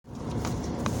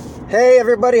Hey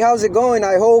everybody, how's it going?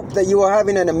 I hope that you are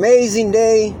having an amazing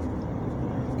day.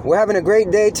 We're having a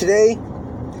great day today.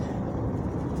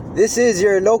 This is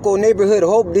your local neighborhood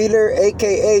hope dealer,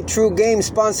 aka True Game,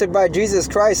 sponsored by Jesus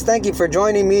Christ. Thank you for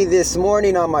joining me this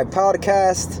morning on my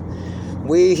podcast.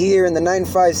 We here in the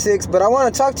 956, but I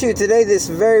want to talk to you today this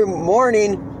very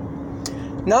morning,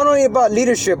 not only about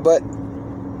leadership, but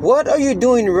what are you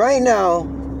doing right now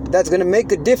that's going to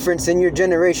make a difference in your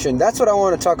generation? That's what I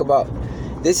want to talk about.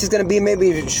 This is going to be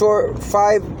maybe short,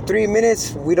 3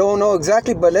 minutes. We don't know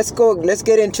exactly, but let's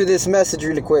get into this message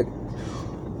really quick.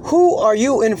 Who are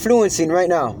you influencing right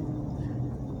now?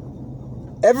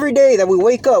 Every day that we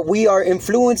wake up, we are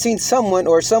influencing someone,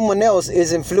 or someone else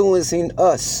is influencing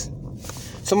us.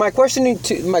 So my question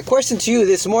to you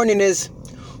this morning is,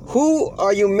 who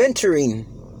are you mentoring?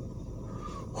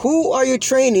 Who are you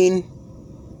training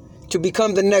to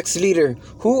become the next leader?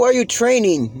 Who are you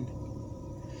training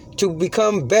to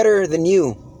become better than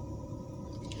you?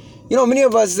 You know, many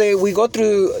of us, we go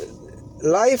through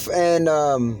life and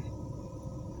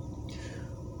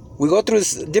we go through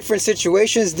different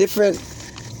situations, different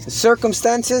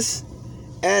circumstances.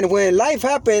 And when life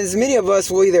happens, many of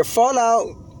us will either fall out,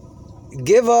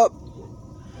 give up,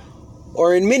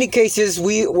 or in many cases,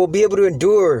 we will be able to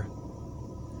endure.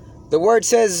 The word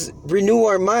says, renew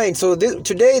our mind. So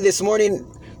this morning,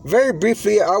 very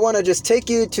briefly, I want to just take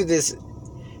you to this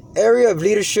area of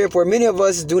leadership where many of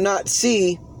us do not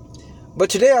see, but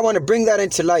today I want to bring that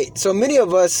into light. So many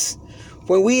of us,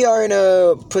 when we are in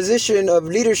a position of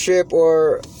leadership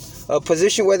or a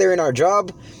position, whether in our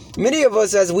job, many of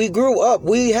us, as we grew up,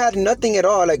 we had nothing at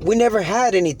all. Like, we never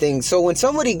had anything. So when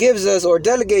somebody gives us or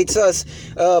delegates us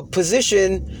a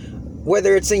position,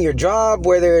 whether it's in your job,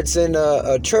 whether it's in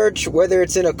a church, whether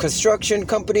it's in a construction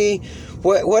company,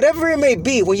 whatever it may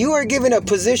be, when you are given a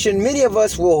position, many of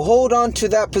us will hold on to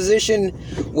that position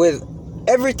with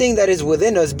everything that is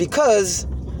within us because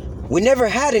we never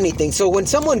had anything. So when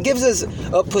someone gives us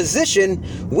a position,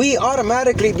 we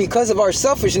automatically, because of our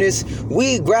selfishness,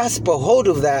 we grasp a hold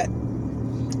of that.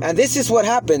 And this is what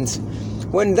happens.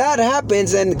 When that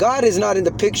happens and God is not in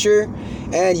the picture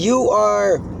and you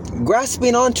are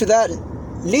grasping onto that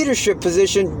leadership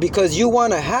position because you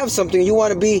want to have something, you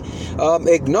want to be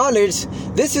acknowledged,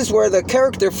 this is where the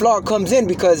character flaw comes in,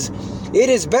 because it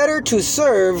is better to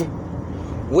serve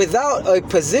without a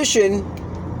position,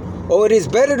 or it is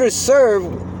better to serve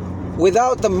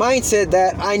without the mindset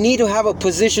that I need to have a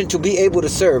position to be able to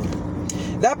serve.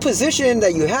 That position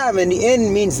that you have in the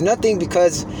end means nothing,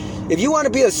 because if you want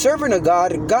to be a servant of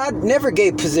God, God never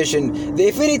gave position.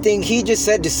 If anything, He just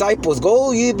said, disciples,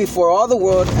 go ye before all the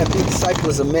world and be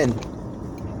disciples of men.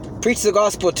 Preach the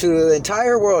gospel to the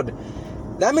entire world.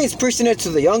 That means preaching it to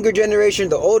the younger generation,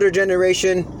 the older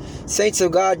generation, saints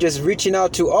of God, just reaching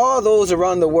out to all those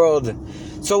around the world.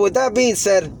 So with that being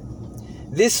said,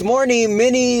 this morning,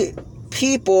 many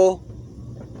people,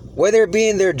 whether it be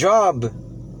in their job,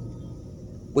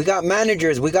 we got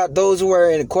managers, we got those who are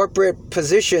in corporate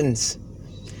positions.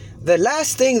 The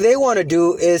last thing they want to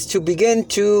do is to begin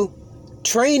to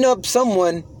train up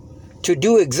someone to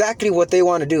do exactly what they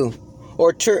want to do,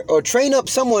 or train up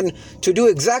someone to do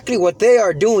exactly what they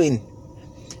are doing.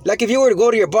 Like if you were to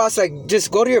go to your boss, like just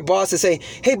go to your boss and say,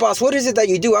 hey boss, what is it that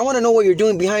you do? I want to know what you're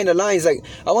doing behind the lines. Like,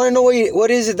 I want to know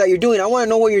what is it that you're doing? I want to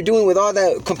know what you're doing with all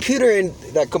that computer and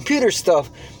that computer stuff.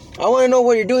 I want to know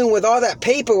what you're doing with all that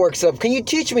paperwork stuff. Can you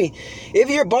teach me? If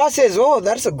your boss says, oh,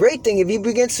 that's a great thing, if he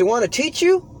begins to want to teach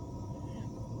you,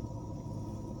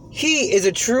 he is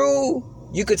a true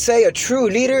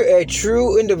leader, a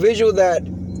true individual that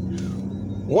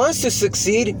wants to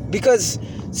succeed, because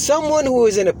someone who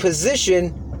is in a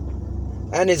position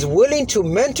and is willing to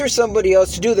mentor somebody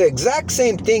else to do the exact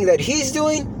same thing that he's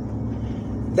doing,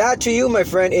 that to you, my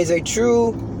friend, is a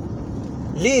true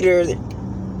leader,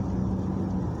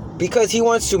 because he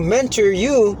wants to mentor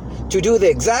you to do the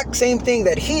exact same thing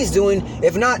that he's doing,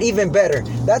 if not even better.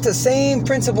 That's the same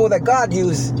principle that God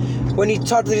used when He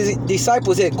taught the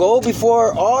disciples. Go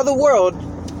before all the world,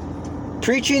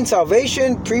 preaching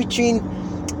salvation, preaching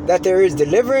that there is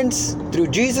deliverance through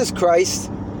Jesus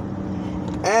Christ.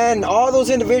 And all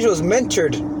those individuals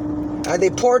mentored, and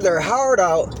they poured their heart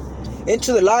out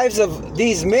into the lives of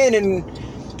these men,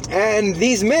 and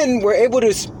these men were able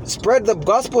to spread the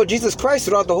gospel of Jesus Christ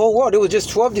throughout the whole world. It was just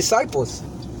 12 disciples.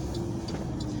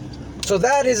 So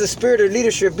that is a spirit of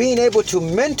leadership, being able to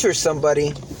mentor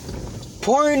somebody,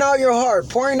 pouring out your heart,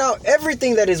 pouring out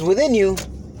everything that is within you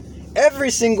every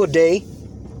single day,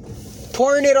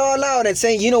 pouring it all out and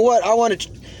saying, you know what, I want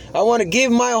to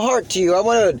give my heart to you. I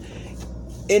want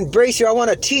to embrace you. I want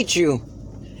to teach you.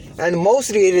 And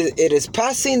mostly it is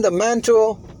passing the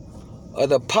mantle of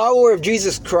the power of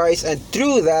Jesus Christ, and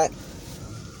through that,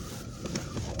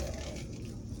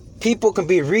 people can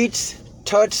be reached,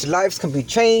 touched, lives can be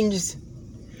changed.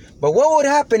 But what would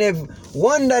happen if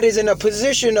one that is in a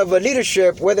position of a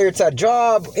leadership, whether it's a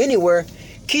job, anywhere,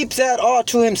 keeps that all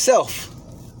to himself?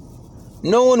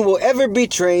 No one will ever be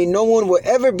trained. No one will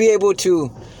ever be able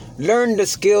to learn the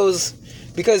skills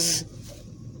because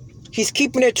he's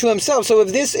keeping it to himself. So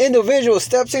if this individual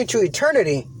steps into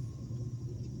eternity,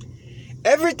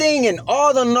 everything and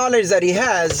all the knowledge that he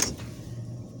has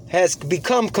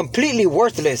become completely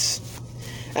worthless.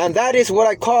 And that is what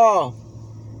I call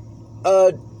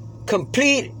a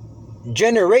complete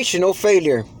generational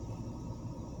failure.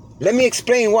 Let me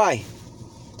explain why.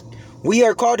 We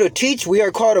are called to teach, we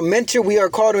are called to mentor, we are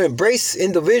called to embrace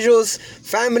individuals,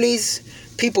 families,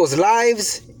 people's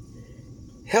lives,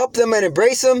 help them and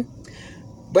embrace them.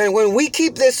 But when we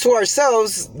keep this to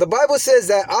ourselves, the Bible says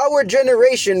that our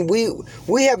generation,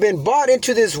 we have been bought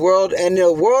into this world, and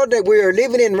the world that we are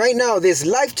living in right now, this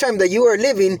lifetime that you are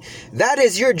living, that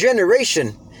is your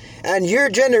generation. And your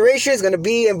generation is going to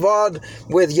be involved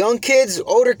with young kids,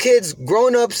 older kids,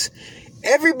 grown-ups,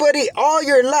 everybody, all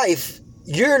your life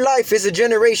is a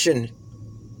generation.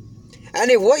 And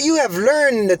if what you have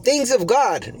learned, the things of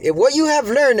God, if what you have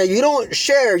learned that you don't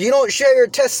share your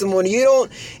testimony, you don't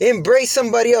embrace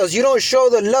somebody else, you don't show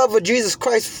the love of Jesus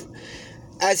Christ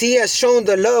as he has shown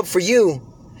the love for you,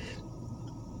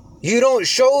 you don't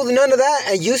show none of that,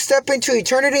 and you step into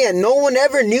eternity and no one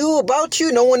ever knew about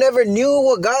you, no one ever knew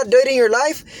what God did in your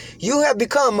life, you have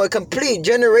become a complete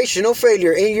generational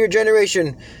failure in your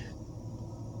generation.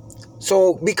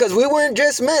 So, because we weren't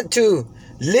just meant to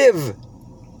live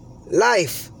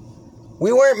life.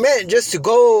 We weren't meant just to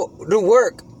go to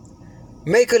work,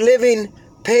 make a living,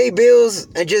 pay bills,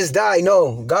 and just die.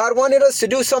 No, God wanted us to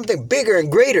do something bigger and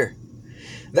greater.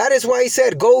 That is why he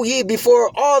said, go ye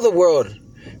before all the world,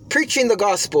 preaching the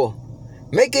gospel,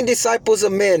 making disciples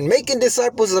of men, making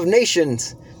disciples of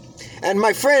nations. And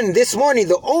my friend, this morning,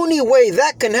 the only way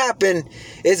that can happen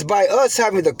is by us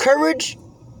having the courage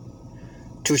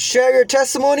to share your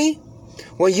testimony.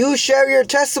 When you share your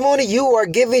testimony, you are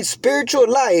giving spiritual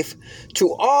life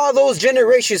to all those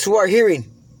generations who are hearing.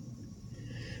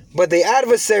 But the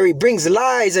adversary brings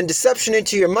lies and deception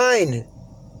into your mind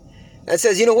and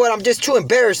says, you know what, I'm just too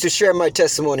embarrassed to share my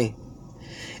testimony.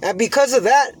 And because of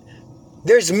that,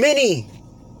 there's many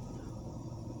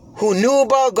who knew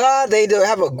about God, they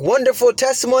have a wonderful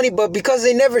testimony, but because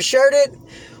they never shared it,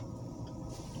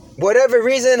 whatever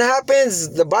reason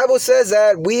happens, the Bible says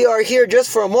that we are here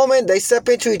just for a moment. They step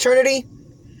into eternity.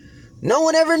 No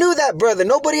one ever knew that, brother.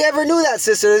 Nobody ever knew that,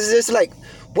 sister. It's just like,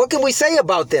 what can we say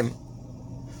about them?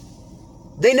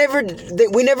 We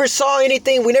never saw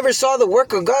anything. We never saw the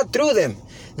work of God through them.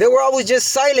 They were always just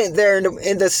silent there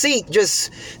in the seat.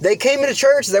 They came into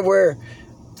church. They were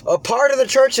a part of the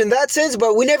church in that sense,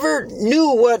 but we never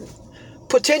knew what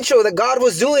potential that God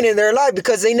was doing in their life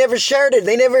because they never shared it.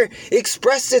 They never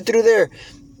expressed it through their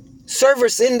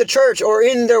service in the church or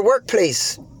in their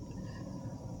workplace.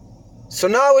 So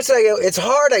now it's like, it's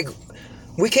hard. Like,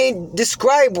 we can't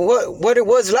describe what it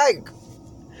was like.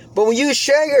 But when you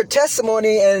share your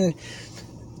testimony and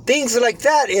things like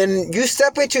that, and you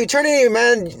step into eternity,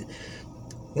 man,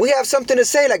 we have something to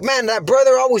say. Like, man, that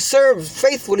brother always served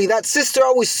faithfully. That sister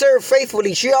always served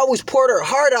faithfully. She always poured her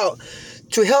heart out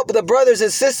to help the brothers and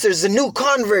sisters, the new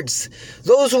converts,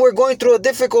 those who were going through a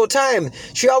difficult time.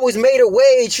 She always made a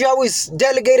way. She always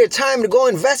delegated time to go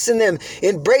invest in them,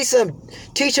 embrace them,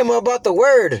 teach them about the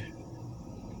word.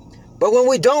 But when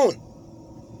we don't,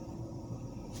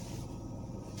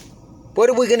 what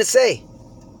are we going to say?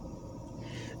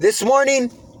 This morning,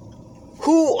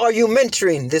 who are you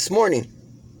mentoring this morning?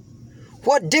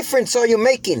 What difference are you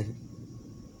making?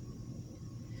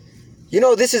 You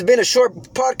know, this has been a short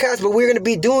podcast, but we're going to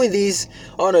be doing these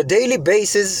on a daily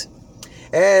basis.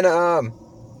 And I'm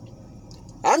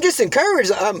just encouraged.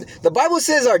 The Bible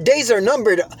says our days are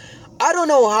numbered. I don't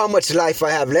know how much life I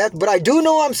have left, but I do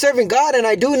know I'm serving God. And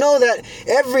I do know that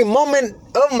every moment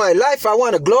of my life, I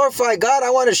want to glorify God.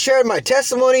 I want to share my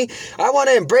testimony. I want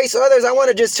to embrace others. I want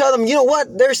to just tell them, you know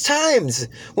what? There's times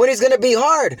when it's going to be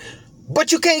hard,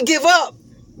 but you can't give up.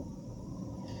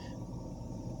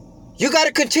 You got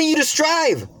to continue to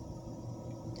strive.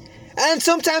 And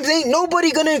sometimes ain't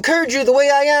nobody going to encourage you the way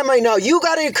I am right now. You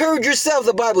got to encourage yourself,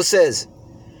 the Bible says.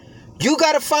 You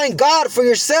got to find God for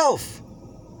yourself.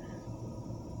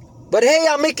 But hey,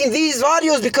 I'm making these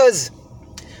audios because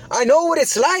I know what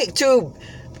it's like to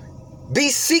be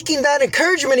seeking that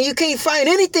encouragement and you can't find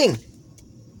anything.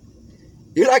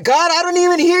 You're like, God, I don't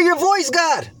even hear your voice,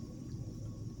 God.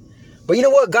 But you know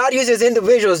what? God uses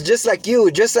individuals just like you,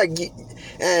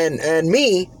 and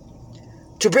me,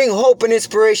 to bring hope and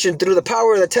inspiration through the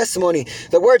power of the testimony.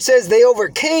 The word says they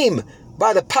overcame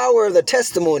by the power of the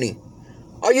testimony.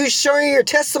 Are you sharing your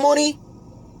testimony?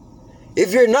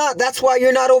 If you're not, that's why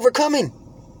you're not overcoming.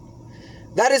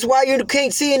 That is why you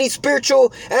can't see any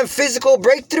spiritual and physical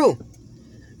breakthrough.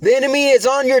 The enemy is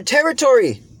on your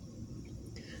territory.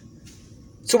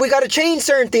 So we got to change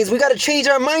certain things. We got to change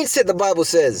our mindset, the Bible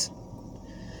says.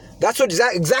 That's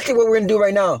exactly what we're going to do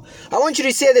right now. I want you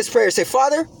to say this prayer. Say,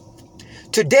 Father,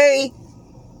 today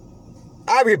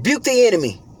I rebuke the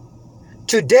enemy.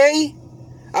 Today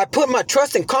I put my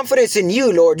trust and confidence in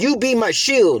you, Lord. You be my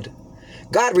shield.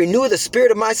 God, renew the spirit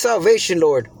of my salvation,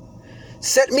 Lord.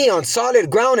 Set me on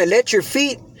solid ground and let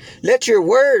your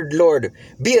word, Lord,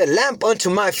 be a lamp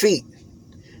unto my feet,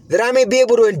 that I may be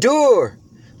able to endure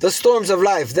the storms of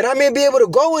life, that I may be able to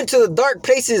go into the dark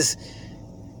places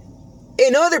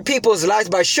in other people's lives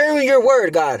by sharing your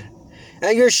word, God.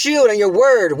 And your shield and your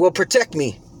word will protect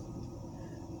me.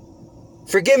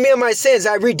 Forgive me of my sins.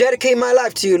 I rededicate my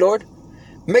life to you, Lord.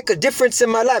 Make a difference in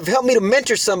my life. Help me to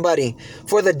mentor somebody,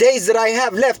 for the days that I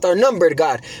have left are numbered,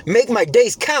 God. Make my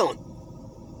days count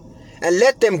and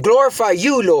let them glorify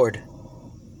you, Lord.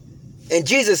 In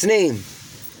Jesus' name,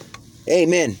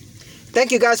 amen.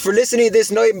 Thank you guys for listening to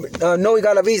this Noe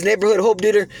Galaviz Neighborhood Hope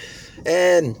Leader.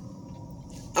 And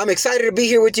I'm excited to be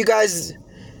here with you guys.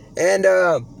 And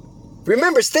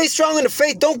remember, stay strong in the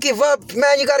faith. Don't give up,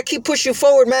 man. You got to keep pushing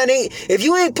forward, man. If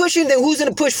you ain't pushing, then who's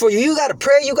going to push for you? You got to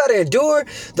pray. You got to endure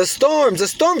the storms. The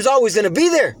storm's always going to be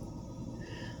there.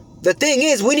 The thing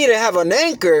is, we need to have an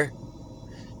anchor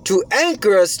to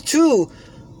anchor us to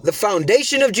the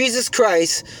foundation of Jesus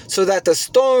Christ, so that the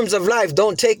storms of life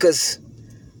don't take us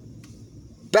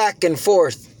back and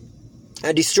forth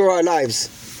and destroy our lives.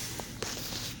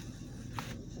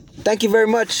 Thank you very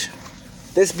much.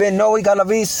 This has been Noe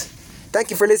Galaviz.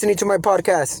 Thank you for listening to my podcast.